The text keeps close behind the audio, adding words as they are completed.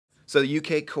So the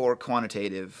UK Core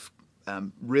Quantitative,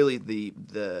 really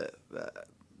the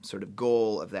sort of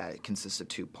goal of that consists of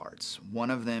two parts. One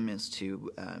of them is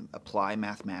to apply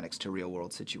mathematics to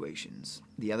real-world situations.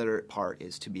 The other part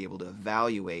is to be able to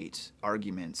evaluate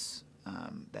arguments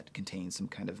that contain some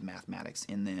kind of mathematics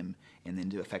in them, and then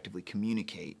to effectively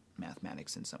communicate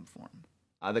mathematics in some form.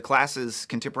 The class is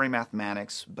contemporary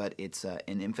mathematics, but it's an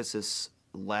emphasis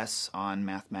less on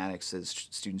mathematics as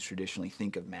students traditionally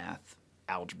think of math,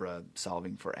 algebra,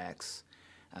 solving for x.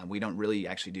 We don't really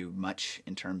actually do much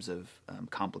in terms of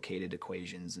complicated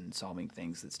equations and solving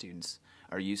things that students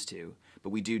are used to,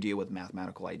 but we do deal with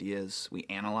mathematical ideas. We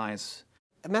analyze.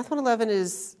 Math 111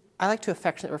 is, I like to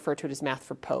affectionately refer to it as math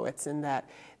for poets, in that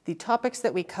the topics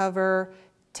that we cover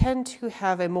tend to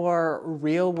have a more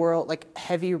real world, like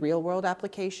heavy real world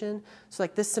application. So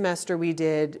like this semester we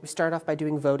started off by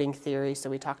doing voting theory, so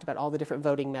we talked about all the different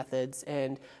voting methods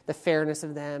and the fairness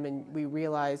of them, and we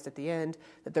realized at the end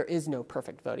that there is no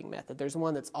perfect voting method. There's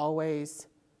one that's always,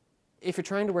 if you're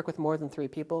trying to work with more than 3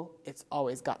 people, it's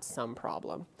always got some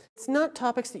problem. It's not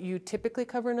topics that you typically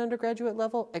cover in undergraduate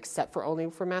level, except for only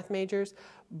for math majors,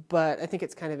 but I think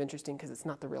it's kind of interesting because it's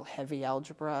not the real heavy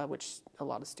algebra, which a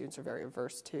lot of students are very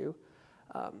averse to.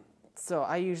 So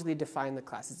I usually define the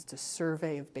class as a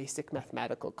survey of basic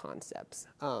mathematical concepts.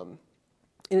 And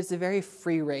it's a very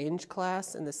free range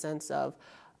class in the sense of,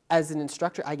 as an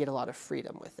instructor, I get a lot of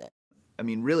freedom with it. I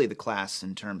mean, really the class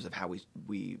in terms of how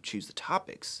we choose the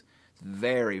topics,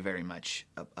 very, very much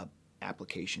a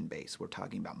application based. We're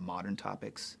talking about modern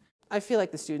topics. I feel like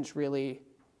the students really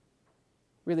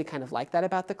kind of like that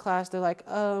about the class. They're like,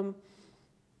 yeah,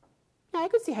 I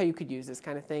could see how you could use this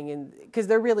kind of thing, and because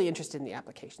they're really interested in the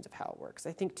applications of how it works.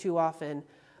 I think too often,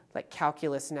 like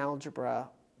calculus and algebra,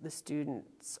 the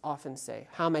students often say,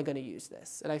 how am I going to use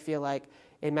this? And I feel like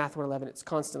in Math 111, it's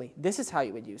constantly, this is how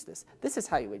you would use this, this is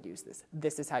how you would use this,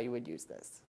 this is how you would use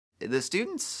this. The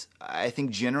students, I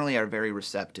think, generally are very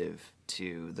receptive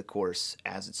to the course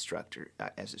as it's structured.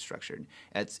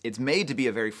 It's made to be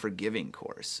a very forgiving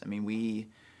course. I mean, we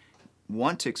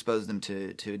want to expose them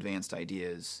to advanced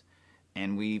ideas,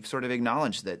 and we've sort of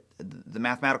acknowledged that the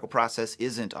mathematical process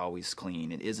isn't always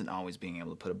clean. It isn't always being able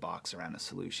to put a box around a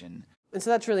solution. And so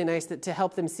that's really nice to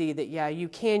help them see that, yeah, you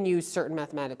can use certain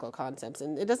mathematical concepts,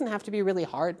 and it doesn't have to be really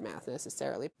hard math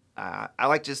necessarily. I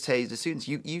like to say to students,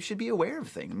 you should be aware of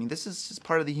things. I mean, this is just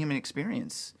part of the human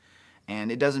experience,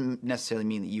 and it doesn't necessarily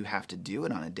mean that you have to do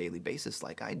it on a daily basis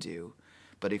like I do.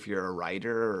 But if you're a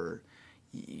writer or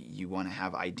you want to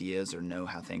have ideas or know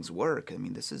how things work, I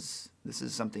mean, this is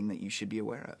something that you should be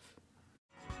aware of.